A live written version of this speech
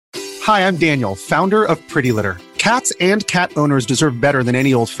Hi, I'm Daniel, founder of Pretty Litter. Cats and cat owners deserve better than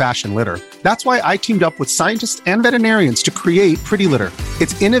any old-fashioned litter. That's why I teamed up with scientists and veterinarians to create Pretty Litter.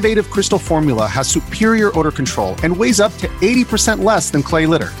 Its innovative crystal formula has superior odor control and weighs up to 80% less than clay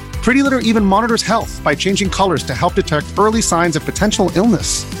litter. Pretty Litter even monitors health by changing colors to help detect early signs of potential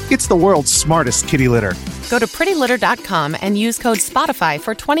illness. It's the world's smartest kitty litter. Go to prettylitter.com and use code SPOTIFY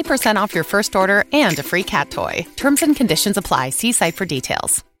for 20% off your first order and a free cat toy. Terms and conditions apply. See site for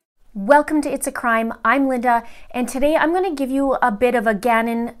details. Welcome to It's a Crime. I'm Linda, and today I'm going to give you a bit of a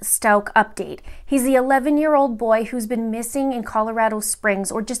Gannon Stauch update. He's the 11-year-old boy who's been missing in Colorado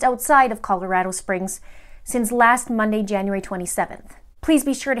Springs, or just outside of Colorado Springs, since last Monday, January 27th. Please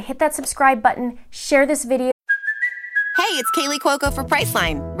be sure to hit that subscribe button, share this video. Hey, it's Kaylee Cuoco for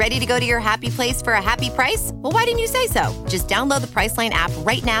Priceline. Ready to go to your happy place for a happy price? Well, why didn't you say so? Just download the Priceline app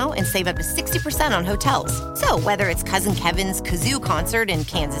right now and save up to 60% on hotels. So whether it's Cousin Kevin's Kazoo Concert in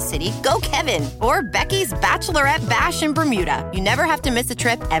Kansas City, go Kevin, or Becky's Bachelorette Bash in Bermuda, you never have to miss a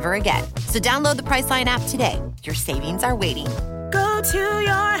trip ever again. So download the Priceline app today. Your savings are waiting. Go to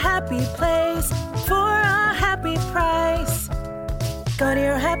your happy place for a happy price. Go to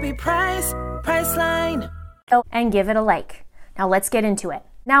your happy price, Priceline. And give it a like. Now let's get into it.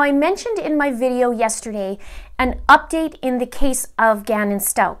 Now, I mentioned in my video yesterday an update in the case of Gannon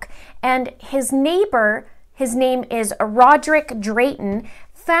Stauch, and his neighbor, his name is Roderick Drayton,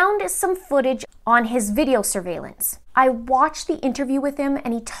 found some footage on his video surveillance. I watched the interview with him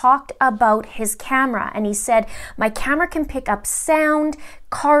and he talked about his camera, and he said, my camera can pick up sound,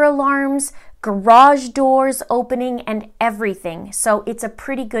 car alarms, garage doors opening, and everything. So it's a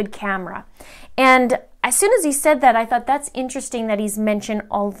pretty good camera. And as soon as he said that, I thought that's interesting that he's mentioned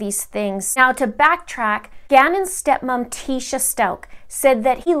all these things. Now, to backtrack, Gannon's stepmom, Tisha Stauch, said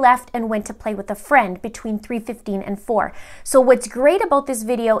that he left and went to play with a friend between 3:15 and 4. So what's great about this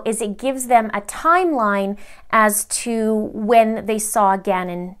video is it gives them a timeline as to when they saw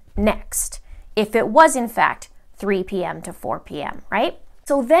Gannon next, if it was in fact 3 p.m. to 4 p.m., right?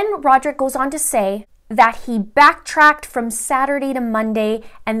 So then Roderick goes on to say that he backtracked from Saturday to Monday,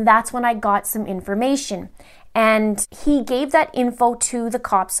 and that's when I got some information. And he gave that info to the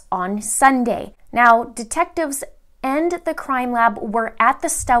cops on Sunday. Now, detectives and the crime lab were at the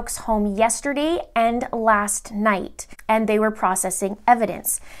Stauch's home yesterday and last night, and they were processing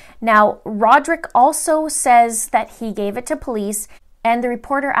evidence. Now, Roderick also says that he gave it to police, and the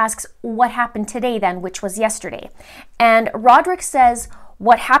reporter asks, what happened today then, which was yesterday? And Roderick says,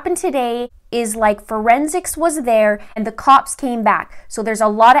 what happened today is like forensics was there and the cops came back. So there's a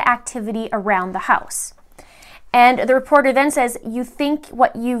lot of activity around the house. And the reporter then says, you think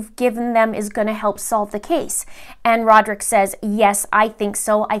what you've given them is going to help solve the case? And Roderick says, yes, I think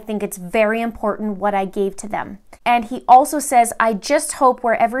so. I think it's very important what I gave to them. And he also says, I just hope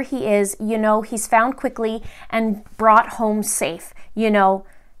wherever he is, he's found quickly and brought home safe,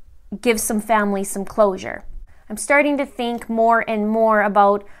 give some family some closure. I'm starting to think more and more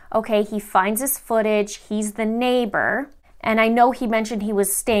about, okay, he finds his footage, he's the neighbor, and I know he mentioned he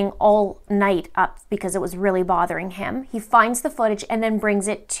was staying all night up because it was really bothering him. He finds the footage and then brings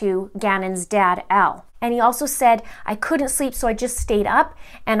it to Gannon's dad, Al. And he also said, I couldn't sleep, so I just stayed up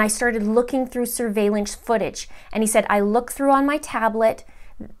and I started looking through surveillance footage. And he said, I looked through on my tablet.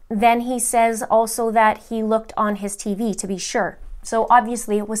 Then he says also that he looked on his TV to be sure. So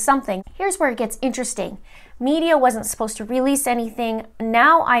obviously it was something. Here's where it gets interesting. Media wasn't supposed to release anything.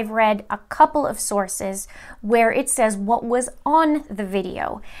 Now I've read a couple of sources where it says what was on the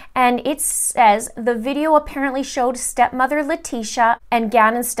video. And it says the video apparently showed stepmother Letitia and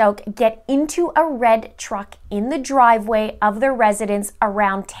Gannon Stauch get into a red truck in the driveway of their residence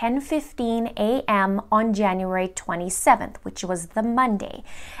around 10:15 a.m. on January 27th, which was the Monday.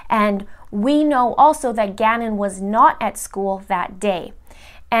 And we know also that Gannon was not at school that day.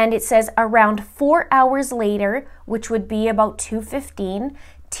 And it says around 4 hours later, which would be about 2:15,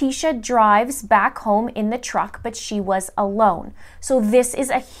 Tisha drives back home in the truck, but she was alone. So this is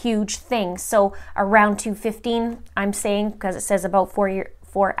a huge thing. So around 2:15, I'm saying, because it says about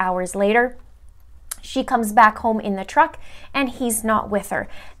 4 hours later, she comes back home in the truck and he's not with her.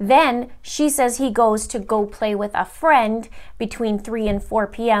 Then she says he goes to go play with a friend between 3 and 4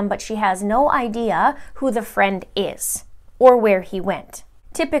 p.m., but she has no idea who the friend is or where he went.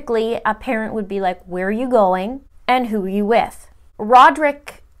 Typically, a parent would be like, where are you going and who are you with?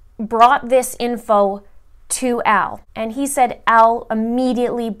 Roderick brought this info to Al, and he said Al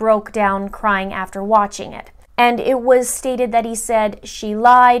immediately broke down crying after watching it. And it was stated that he said she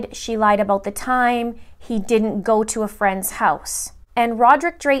lied about the time, he didn't go to a friend's house. And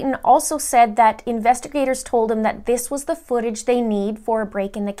Roderick Drayton also said that investigators told him that this was the footage they need for a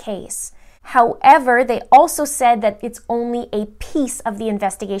break in the case. However, they also said that it's only a piece of the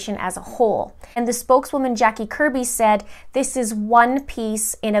investigation as a whole. And the spokeswoman Jackie Kirby said this is one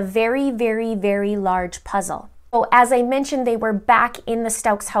piece in a very, very, very large puzzle. So as I mentioned, they were back in the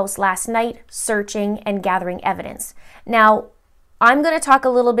Stauch's house last night, searching and gathering evidence. Now, I'm going to talk a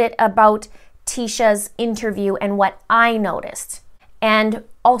little bit about Tisha's interview and what I noticed, and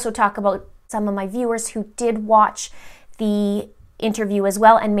also talk about some of my viewers who did watch the interview as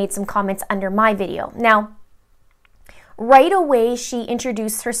well and made some comments under my video. Now, right away, she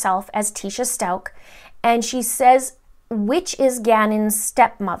introduced herself as Tisha Stauch, and she says, which is Gannon's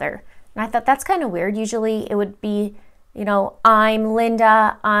stepmother. And I thought that's kind of weird. Usually it would be, I'm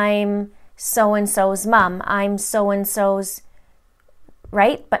Linda, I'm so-and-so's mom, I'm so-and-so's,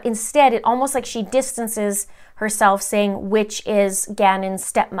 right? But instead, it almost like she distances herself saying, which is Gannon's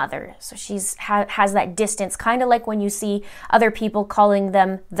stepmother. So she's has that distance, kind of like when you see other people calling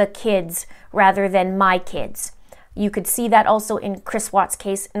them the kids rather than my kids. You could see that also in Chris Watts'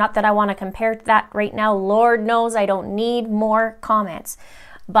 case. Not that I want to compare that right now. Lord knows I don't need more comments.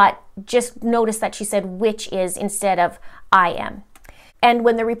 But just notice that she said which is instead of I am. And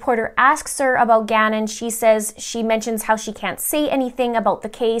when the reporter asks her about Gannon, she mentions how she can't say anything about the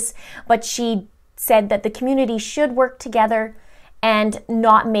case, but she said that the community should work together and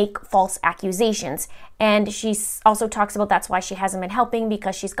not make false accusations. And she also talks about that's why she hasn't been helping,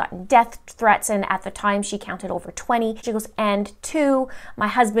 because she's gotten death threats, and at the time she counted over 20. She goes, and 2, my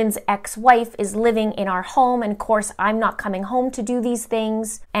husband's ex-wife is living in our home, and of course I'm not coming home to do these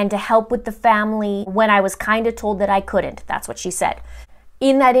things and to help with the family when I was kind of told that I couldn't. That's what she said.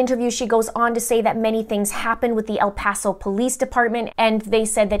 In that interview, she goes on to say that many things happened with the El Paso Police Department, and they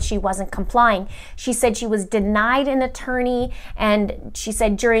said that she wasn't complying. She said she was denied an attorney, and she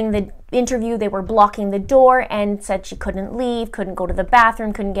said during the interview they were blocking the door and said she couldn't leave, couldn't go to the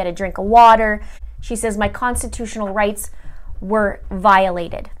bathroom, couldn't get a drink of water. She says, my constitutional rights were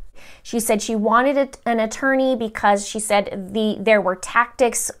violated. She said she wanted an attorney because she said there were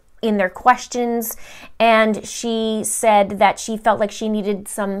tactics in their questions, and she said that she felt like she needed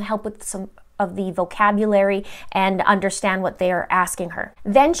some help with some of the vocabulary and understand what they are asking her.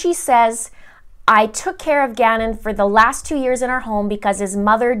 Then she says, I took care of Gannon for the last 2 years in our home because his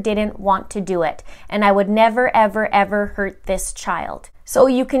mother didn't want to do it, and I would never, ever, ever hurt this child. So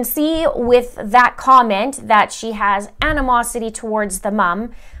you can see with that comment that she has animosity towards the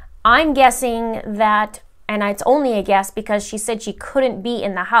mom. I'm guessing that, and it's only a guess because she said she couldn't be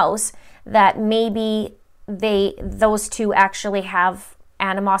in the house, that maybe those two actually have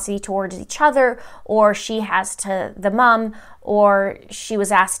animosity towards each other, or she has to the mom, or she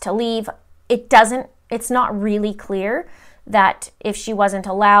was asked to leave. It's not really clear that if she wasn't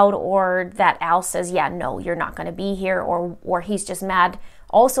allowed, or that Al says, yeah, no, you're not going to be here, or he's just mad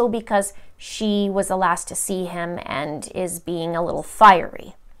also because she was the last to see him and is being a little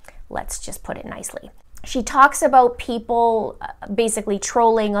fiery. Let's just put it nicely. She talks about people basically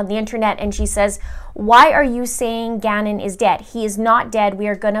trolling on the internet, and she says, why are you saying Gannon is dead? He is not dead. We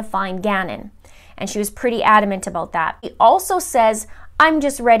are going to find Gannon. And she was pretty adamant about that. He also says, I'm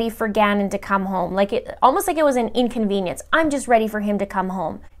just ready for Gannon to come home. Almost like it was an inconvenience. I'm just ready for him to come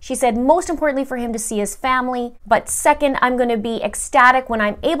home. She said, most importantly for him to see his family. But second, I'm going to be ecstatic when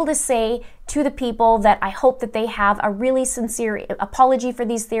I'm able to say to the people that I hope that they have a really sincere apology for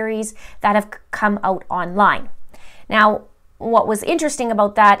these theories that have come out online. Now, what was interesting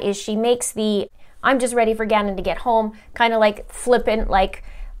about that is she makes the I'm just ready for Gannon to get home kind of like flippant, like,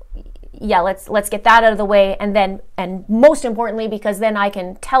 yeah, let's get that out of the way, and most importantly, because then I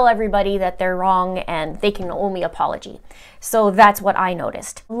can tell everybody that they're wrong and they can owe me an apology. So that's what I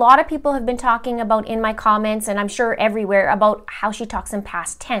noticed. A lot of people have been talking about in my comments, and I'm sure everywhere, about how she talks in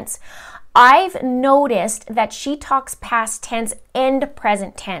past tense. I've noticed that she talks past tense and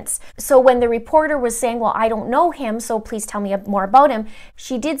present tense. So when the reporter was saying, well, I don't know him, so please tell me more about him,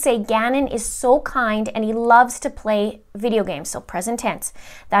 she did say Gannon is so kind and he loves to play video games, so present tense.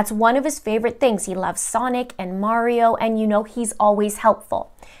 That's one of his favorite things. He loves Sonic and Mario, and he's always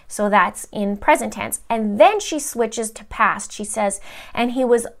helpful. So that's in present tense. And then she switches to past. She says, and he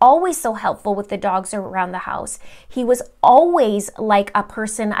was always so helpful with the dogs around the house. He was always like a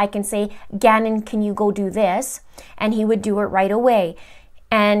person I can say, Gannon, can you go do this? And he would do it right away.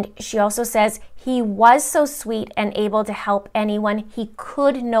 And she also says, he was so sweet and able to help anyone. He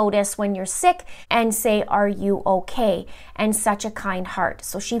could notice when you're sick and say, are you okay? And such a kind heart.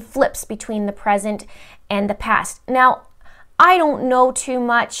 So she flips between the present and the past. Now, I don't know too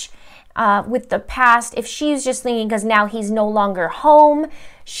much with the past, if she's just thinking because now he's no longer home,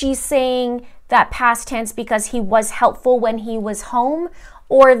 she's saying that past tense because he was helpful when he was home,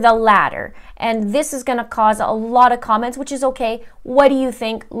 or the latter. And this is going to cause a lot of comments, which is okay. What do you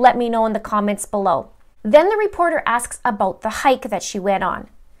think? Let me know in the comments below. Then the reporter asks about the hike that she went on.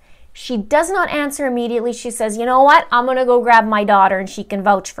 She does not answer immediately. She says, you know what? I'm going to go grab my daughter and she can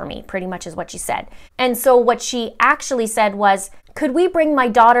vouch for me, pretty much is what she said. And so what she actually said was, could we bring my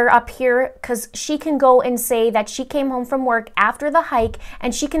daughter up here? Because she can go and say that she came home from work after the hike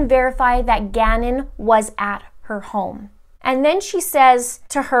and she can verify that Gannon was at her home. And then she says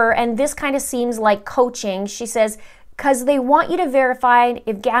to her, and this kind of seems like coaching, she says, because they want you to verify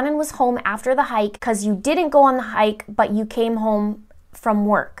if Gannon was home after the hike because you didn't go on the hike, but you came home from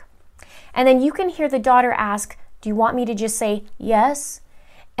work. And then you can hear the daughter ask, do you want me to just say yes?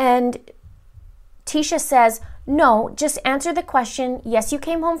 And Tisha says, no, just answer the question. Yes, you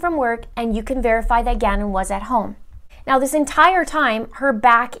came home from work and you can verify that Gannon was at home. Now, this entire time, her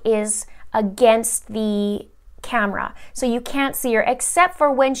back is against the camera, so you can't see her, except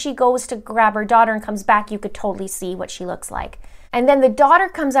for when she goes to grab her daughter and comes back, you could totally see what she looks like. And then the daughter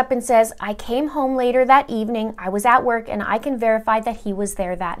comes up and says, I came home later that evening, I was at work, and I can verify that he was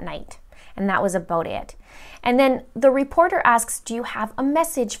there that night. And that was about it. And then the reporter asks, do you have a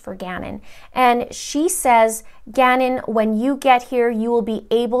message for Gannon? And she says, Gannon, when you get here, you will be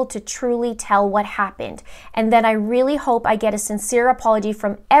able to truly tell what happened. And then I really hope I get a sincere apology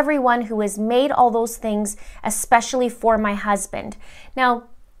from everyone who has made all those things, especially for my husband. Now,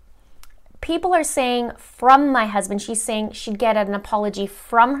 people are saying from my husband. She's saying she'd get an apology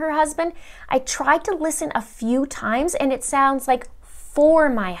from her husband. I tried to listen a few times and it sounds like for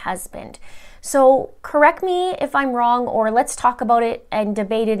my husband. So correct me if I'm wrong, or let's talk about it and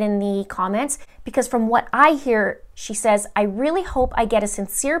debate it in the comments, because from what I hear, she says, I really hope I get a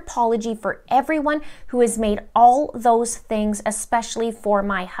sincere apology for everyone who has made all those things, especially for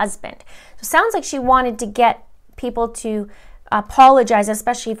my husband. So it sounds like she wanted to get people to apologize,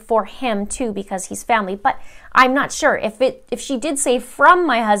 especially for him too, because he's family. But I'm not sure. If she did say from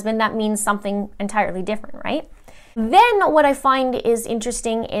my husband, that means something entirely different, right? Then what I find is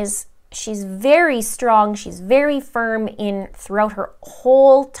interesting is she's very strong, she's very firm throughout her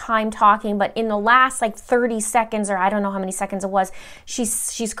whole time talking, but in the last like 30 seconds, or I don't know how many seconds it was,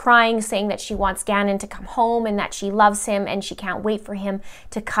 she's crying, saying that she wants Gannon to come home and that she loves him and she can't wait for him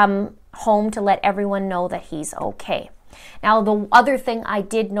to come home to let everyone know that he's okay. Now, the other thing I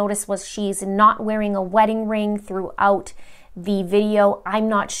did notice was she's not wearing a wedding ring throughout the video. I'm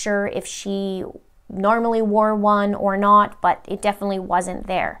not sure if she normally wore one or not, but it definitely wasn't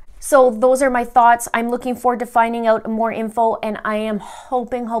there. So those are my thoughts. I'm looking forward to finding out more info, and I am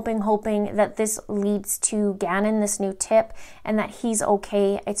hoping that this leads to Gannon, this new tip, and that he's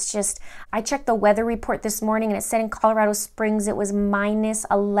okay. It's just, I checked the weather report this morning and it said in Colorado Springs it was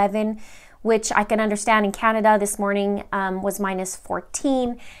 -11, which I can understand. In Canada this morning was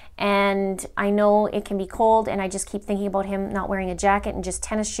 -14. And I know it can be cold, and I just keep thinking about him not wearing a jacket and just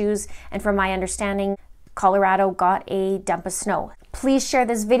tennis shoes. And from my understanding, Colorado got a dump of snow. Please share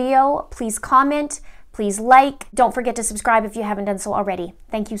this video. Please comment. Please like. Don't forget to subscribe if you haven't done so already.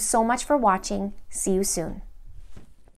 Thank you so much for watching. See you soon.